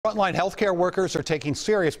Frontline healthcare workers are taking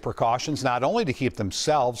serious precautions not only to keep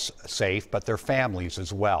themselves safe, but their families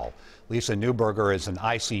as well. Lisa Newberger is an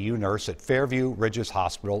ICU nurse at Fairview Ridges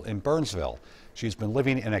Hospital in Burnsville. She's been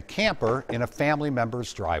living in a camper in a family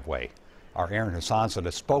member's driveway. Our Erin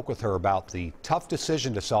Hassanzadeh spoke with her about the tough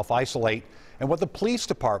decision to self-isolate and what the police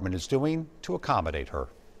department is doing to accommodate her.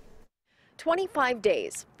 25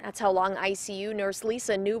 days. That's how long ICU nurse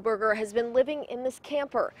Lisa Newberger has been living in this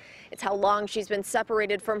camper. It's how long she's been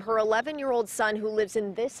separated from her 11-year-old son who lives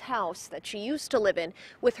in this house that she used to live in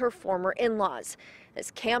with her former in-laws. This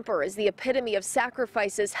camper is the epitome of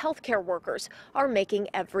sacrifices healthcare workers are making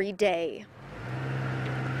every day.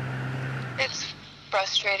 It's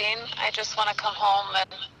frustrating. I just want to come home and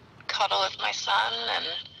cuddle with my son and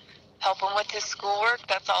help him with his schoolwork.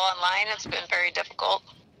 That's all online. It's been very difficult.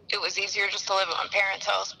 It was easier just to live at my parents'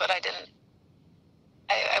 house, but I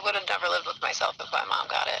would have never lived with myself if my mom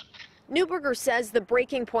got it. Newberger says the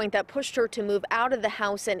breaking point that pushed her to move out of the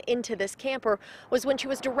house and into this camper was when she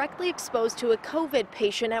was directly exposed to a COVID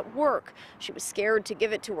patient at work. She was scared to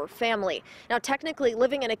give it to her family. Now, technically,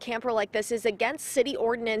 living in a camper like this is against city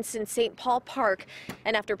ordinance in St. Paul Park.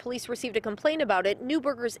 And after police received a complaint about it,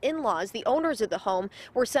 Newberger's in-laws, the owners of the home,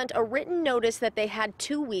 were sent a written notice that they had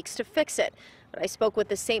 2 weeks to fix it. But I spoke with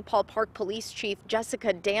the St. Paul Park Police Chief,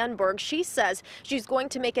 Jessica Danberg. She says she's going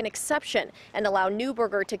to make an exception and allow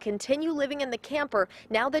Newberger to continue living in the camper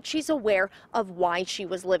now that she's aware of why she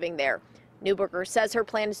was living there. Newberger says her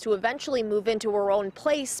plan is to eventually move into her own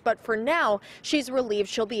place, but for now, she's relieved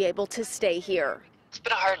she'll be able to stay here. It's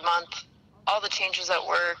been a hard month. All the changes at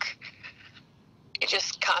work. You're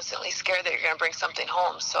just constantly scared that you're going to bring something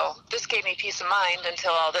home. So this gave me peace of mind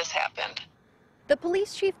until all this happened. The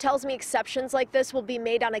police chief tells me exceptions like this will be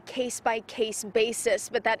made on a case-by-case basis,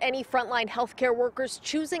 but that any frontline healthcare workers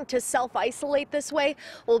choosing to self-isolate this way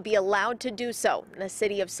will be allowed to do so in the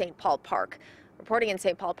city of St. Paul Park. Reporting in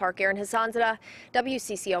St. Paul Park, Erin Hassanzadeh,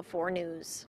 WCCO 4 News.